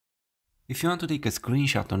If you want to take a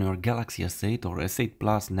screenshot on your Galaxy S8 or S8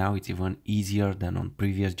 Plus, now it's even easier than on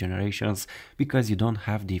previous generations because you don't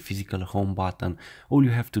have the physical home button. All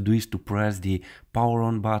you have to do is to press the power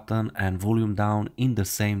on button and volume down in the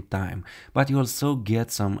same time. But you also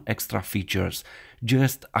get some extra features.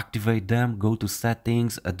 Just activate them, go to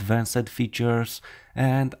settings, advanced features,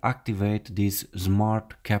 and activate this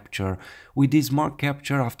smart capture. With this smart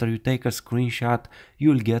capture, after you take a screenshot,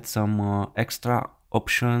 you'll get some extra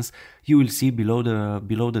options. You will see below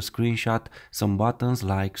the screenshot some buttons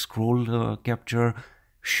like scroll capture,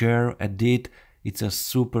 share, edit. It's a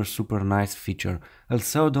super nice feature.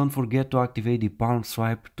 Also, don't forget to activate the palm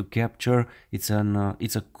swipe to capture. It's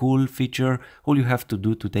a cool feature. All you have to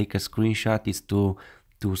do to take a screenshot is to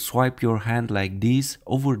swipe your hand like this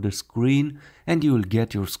over the screen and you will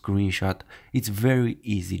get your screenshot. It's very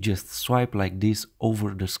easy, just swipe like this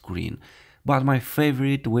over the screen. But my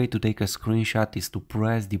favorite way to take a screenshot is to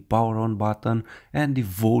press the power on button and the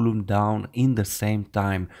volume down in the same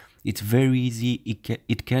time. It's very easy,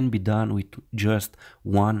 it can be done with just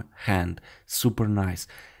one hand. Super nice.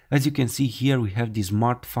 As you can see here, we have the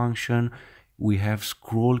smart function, we have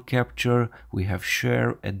scroll capture, we have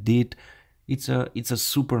share, edit. It's a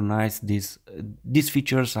super nice, these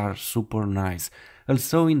features are super nice.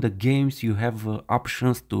 Also in the games you have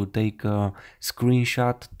options to take a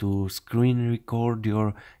screenshot, to screen record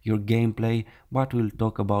your gameplay, but we'll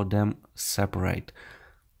talk about them separate.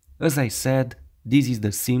 As I said, this is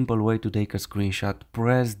the simple way to take a screenshot.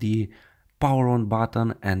 Press the power on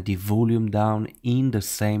button and the volume down in the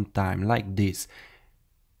same time, like this.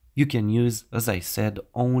 You can use, as I said,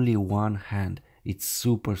 only one hand. It's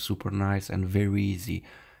super nice and very easy.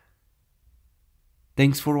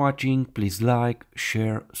 Thanks for watching, please like,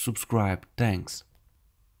 share, subscribe, thanks.